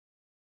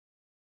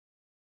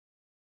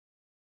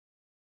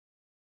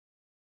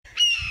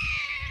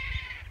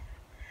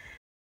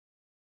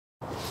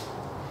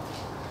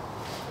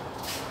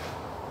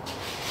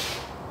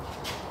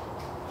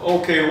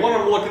Okay, what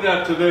I'm looking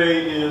at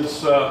today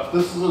is,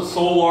 this is a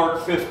Sol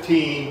Ark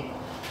 15.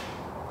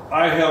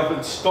 I have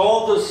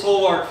installed this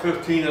Sol Ark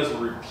 15 as a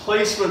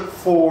replacement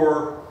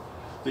for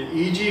the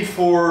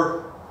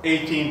EG4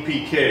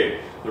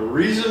 18PK. The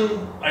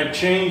reason I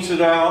changed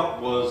it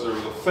out was there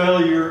was a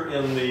failure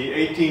in the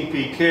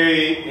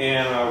 18PK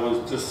and I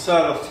was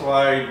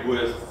dissatisfied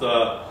with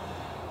the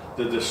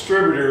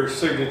distributor,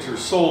 Signature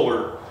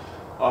Solar,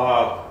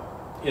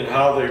 in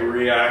how they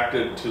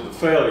reacted to the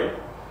failure.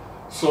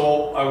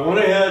 So I went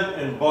ahead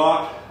and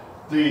bought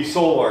the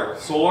Sol Ark.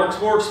 Sol Ark's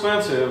more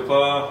expensive,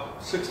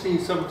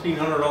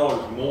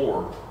 $1,700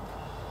 more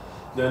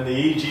than the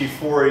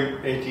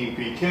EG4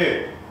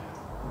 18PK.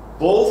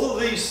 Both of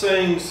these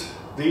things,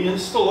 the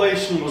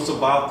installation was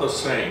about the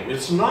same.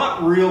 It's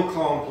not real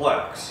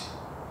complex.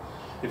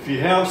 If you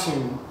have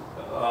some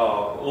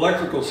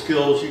electrical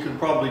skills, you can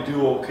probably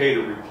do okay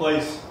to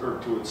replace or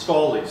to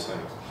install these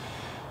things.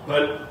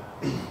 But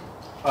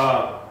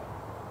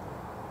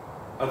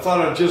I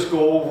thought I'd just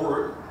go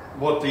over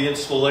what the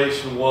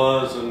installation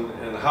was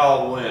and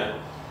how it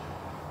went.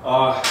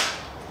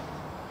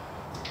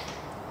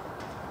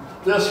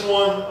 This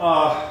one,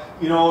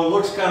 you know, it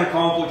looks kind of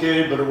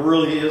complicated, but it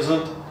really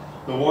isn't.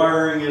 The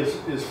wiring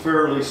is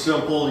fairly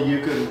simple.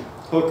 You can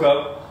hook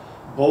up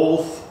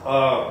both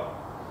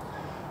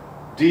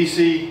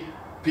DC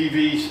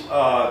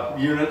PV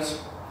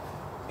units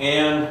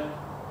and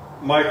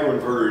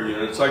microinverter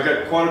units. I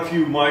got quite a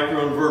few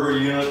microinverter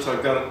units.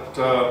 I've got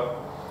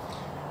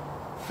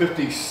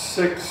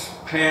 56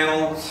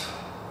 panels,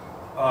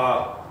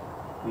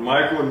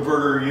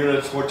 microinverter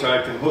units, which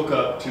I can hook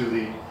up to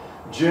the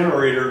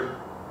generator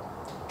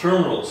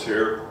terminals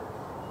here.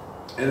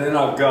 And then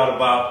I've got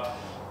about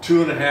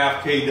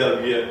 2.5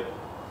 kW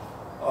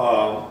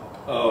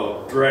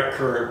direct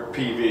current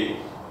PV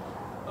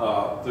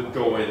that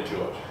go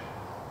into it.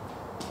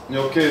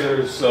 Okay,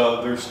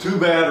 there's two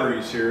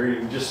batteries here. You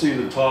can just see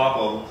the top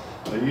of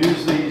them. I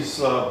use these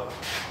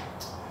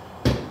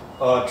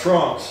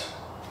trunks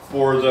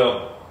for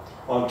the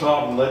on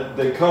top, and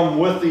they come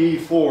with the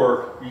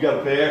E4. You got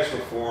to pay extra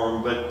for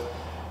them, but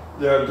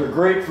they're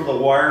great for the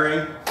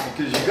wiring,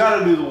 because you got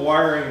to do the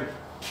wiring.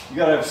 You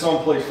got to have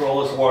some place for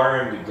all this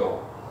wiring to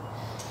go.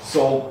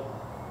 So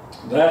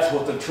that's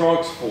what the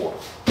trunk's for.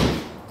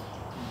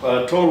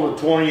 A total of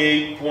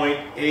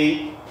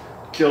 28.8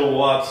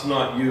 kilowatts,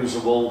 not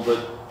usable,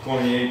 but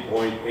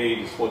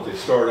 28.8 is what they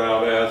start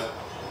out as.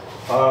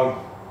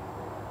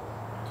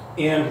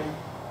 And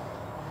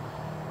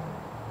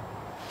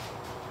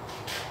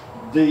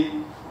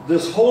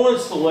this whole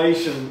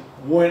installation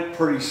went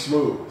pretty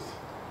smooth.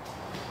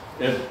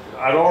 And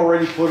I'd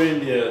already put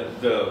in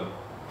the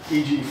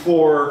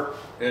EG4,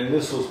 and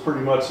this was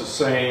pretty much the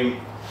same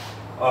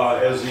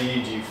as the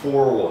EG4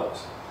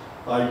 was.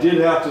 I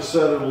did have to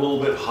set it a little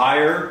bit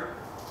higher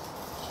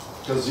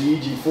because the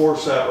EG4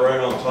 sat right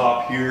on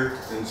top here,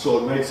 and so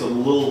it makes it a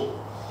little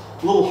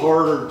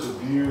harder to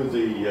view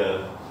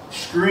the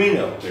screen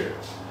up there.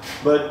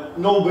 But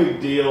no big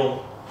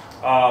deal.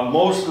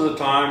 Most of the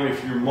time,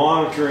 if you're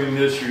monitoring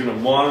this, you're going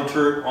to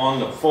monitor it on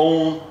the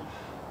phone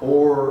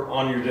or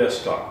on your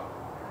desktop.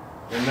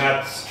 And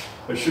I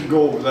should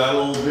go over that a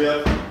little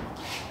bit.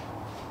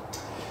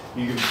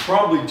 You can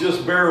probably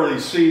just barely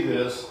see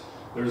this.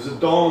 There's a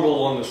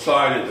dongle on the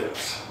side of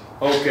this.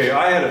 Okay,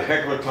 I had a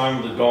heck of a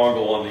time with the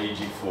dongle on the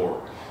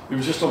EG4. It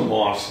was just a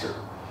monster.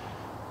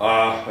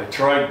 I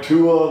tried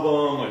 2 of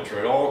them. I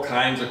tried all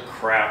kinds of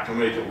crap to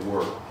make it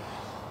work.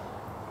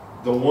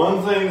 The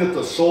one thing that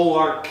the Sol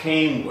Ark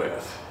came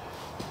with,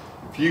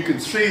 if you can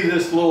see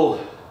this little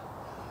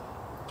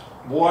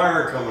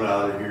wire coming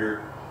out of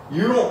here,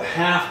 you don't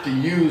have to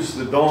use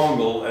the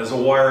dongle as a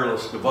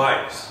wireless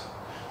device.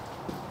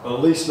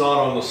 At least not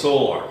on the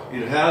Sol Ark.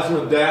 It has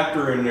an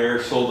adapter in there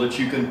so that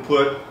you can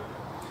put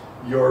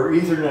your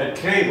Ethernet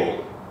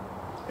cable,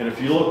 and if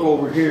you look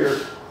over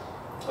here,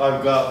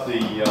 I've got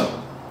the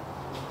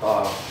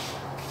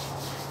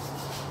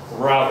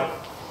router.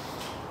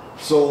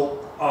 So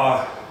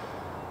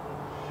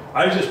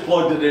I just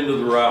plugged it into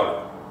the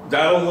router.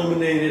 That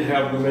eliminated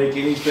having to make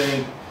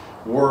anything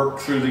work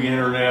through the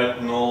internet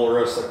and all the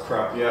rest of the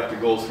crap you have to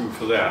go through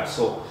for that.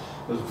 So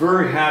I was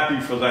very happy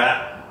for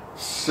that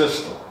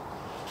system.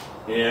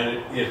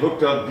 And it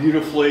hooked up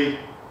beautifully,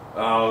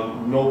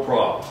 no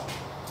problem.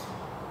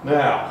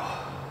 Now,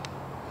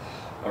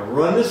 I've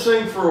run this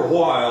thing for a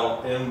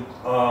while, and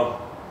of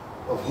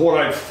what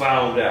I've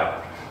found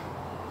out.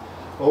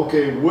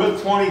 Okay,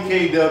 with 20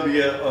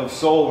 kW of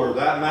solar,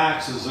 that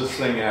maxes this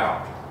thing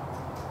out.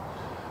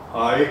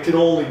 It can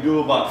only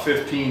do about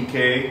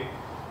 15K,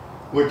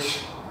 which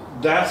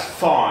that's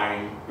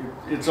fine.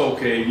 It's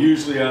okay.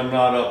 Usually I'm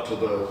not up to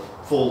the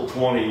full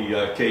 20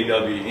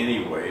 kW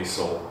anyway,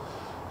 so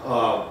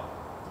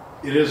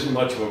it isn't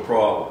much of a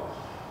problem.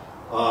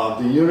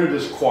 The unit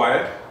is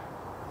quiet.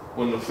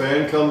 When the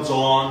fan comes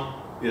on,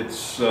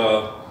 it's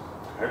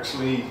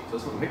actually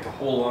doesn't make a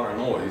whole lot of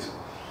noise,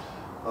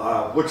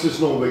 which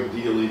is no big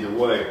deal either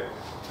way.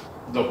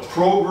 The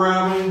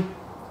programming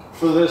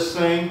for this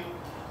thing,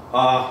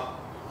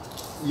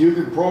 you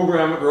can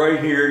program it right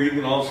here. You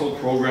can also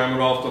program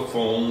it off the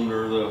phone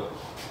or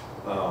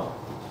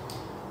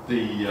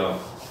the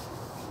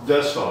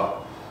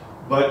desktop.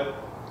 But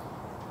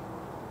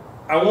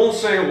I won't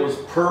say it was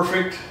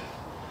perfect,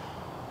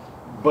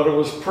 but it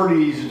was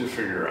pretty easy to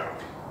figure out.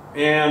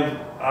 And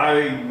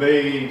I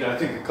made, I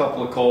think, a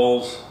couple of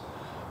calls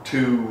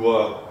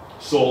to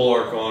Sol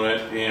Ark on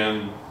it,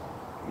 and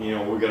you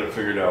know, we got it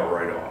figured out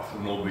right off.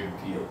 No big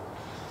deal.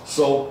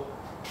 So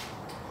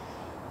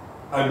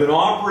I've been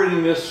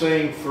operating this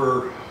thing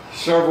for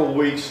several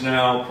weeks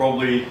now,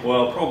 probably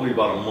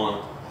about a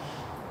month.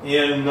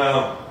 And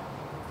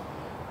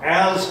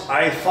as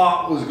I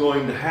thought was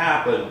going to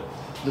happen,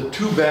 the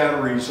 2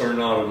 batteries are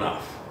not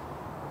enough.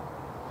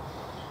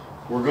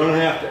 We're going to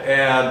have to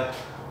add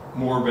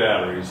more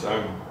batteries.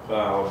 I'm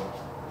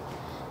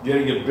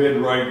getting a bid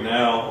right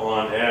now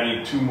on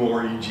adding 2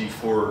 more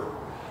EG4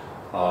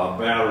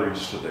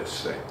 batteries to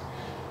this thing.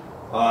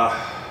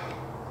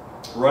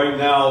 Right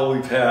now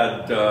we've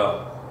had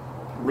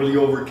really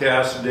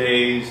overcast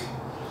days,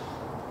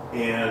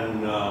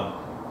 and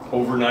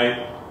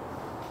overnight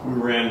we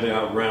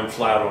ran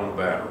flat on the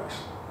batteries.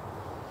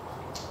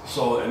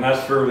 So, and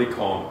that's fairly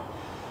common.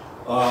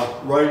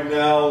 Right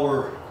now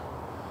we're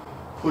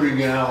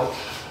putting out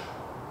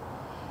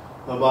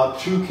about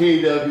 2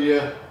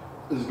 kW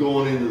is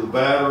going into the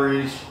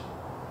batteries,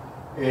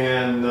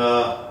 and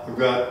we've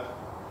got,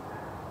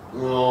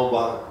 well,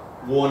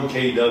 about 1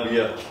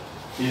 kW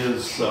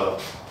is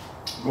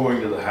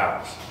going to the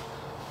house.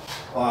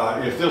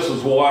 If this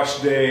was wash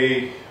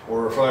day,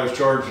 or if I was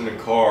charging a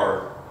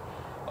car,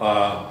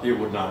 it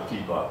would not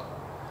keep up.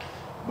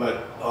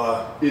 But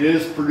it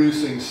is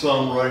producing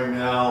some right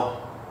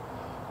now,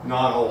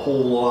 not a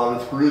whole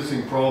lot. It's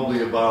producing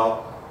probably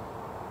about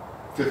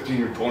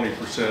 15 or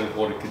 20% of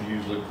what it could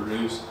usually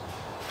produce.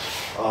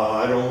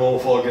 I don't know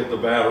if I'll get the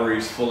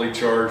batteries fully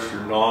charged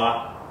or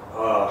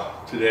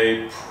not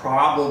today.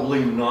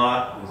 Probably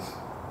not. It's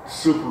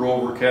super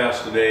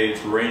overcast today.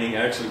 It's raining.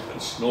 Actually, it's been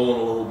snowing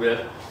a little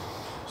bit.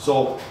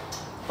 So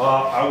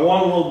I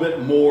want a little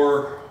bit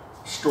more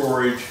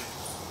storage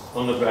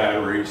on the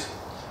batteries.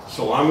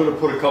 So I'm going to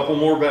put a couple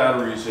more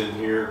batteries in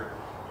here,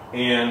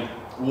 and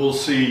we'll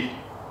see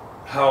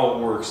how it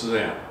works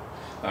then.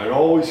 I'd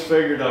always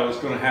figured I was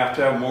going to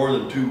have more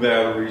than 2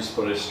 batteries,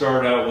 but I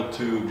started out with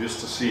 2 just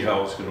to see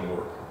how it's going to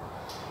work.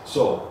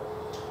 So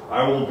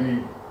I will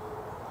be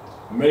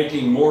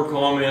making more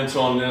comments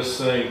on this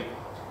thing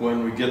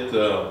when we get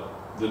the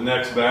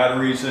next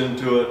batteries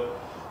into it,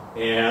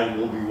 and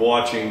we'll be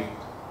watching,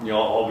 you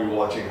know, I'll be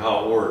watching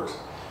how it works.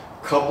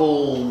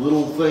 Couple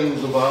little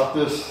things about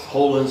this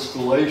whole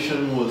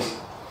installation was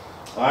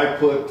I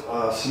put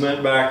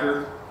cement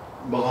backer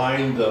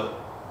behind the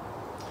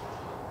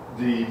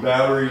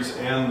batteries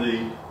and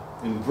the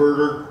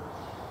inverter.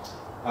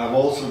 I've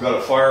also got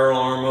a fire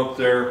alarm up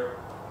there.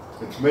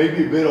 It's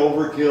maybe a bit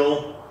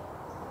overkill.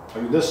 I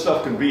mean, this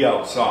stuff can be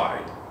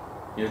outside.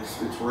 It's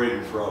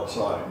rated for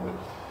outside,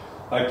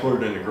 but I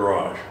put it in the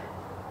garage.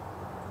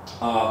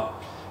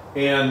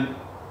 And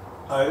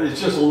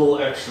it's just a little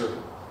extra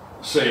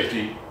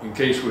safety in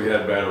case we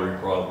had battery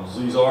problems.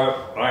 These are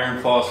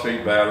iron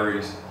phosphate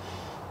batteries,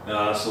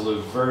 so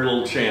there's very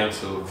little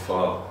chance of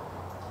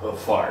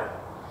fire.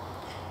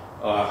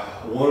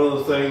 One of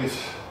the things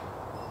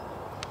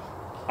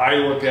I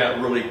look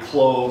at really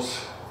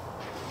close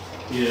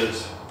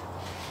is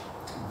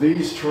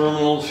these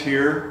terminals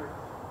here.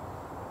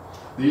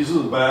 These are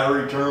the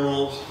battery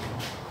terminals,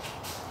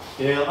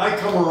 and I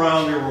come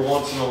around here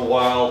once in a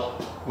while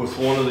with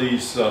one of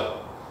these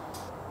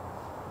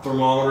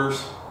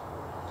thermometers,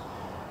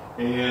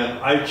 and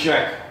I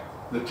check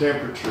the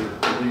temperature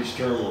of these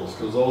terminals,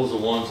 because those are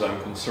the ones I'm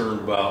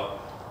concerned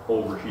about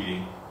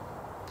overheating.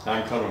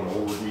 I'm kind of an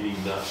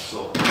overheating nut,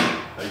 so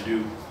I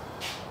do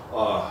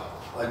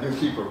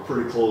keep a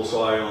pretty close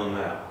eye on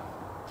that.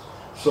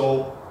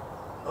 So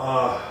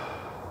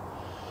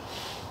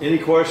any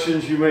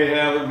questions you may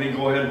have of me,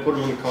 go ahead and put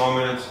them in the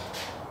comments.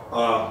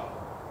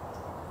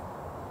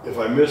 If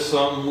I missed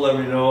something, let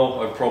me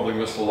know. I've probably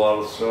missed a lot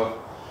of stuff.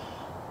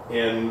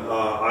 And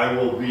I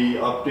will be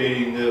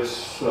updating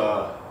this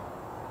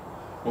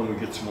when we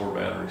get some more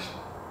batteries.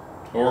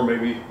 Or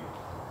maybe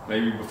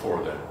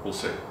before then. We'll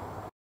see.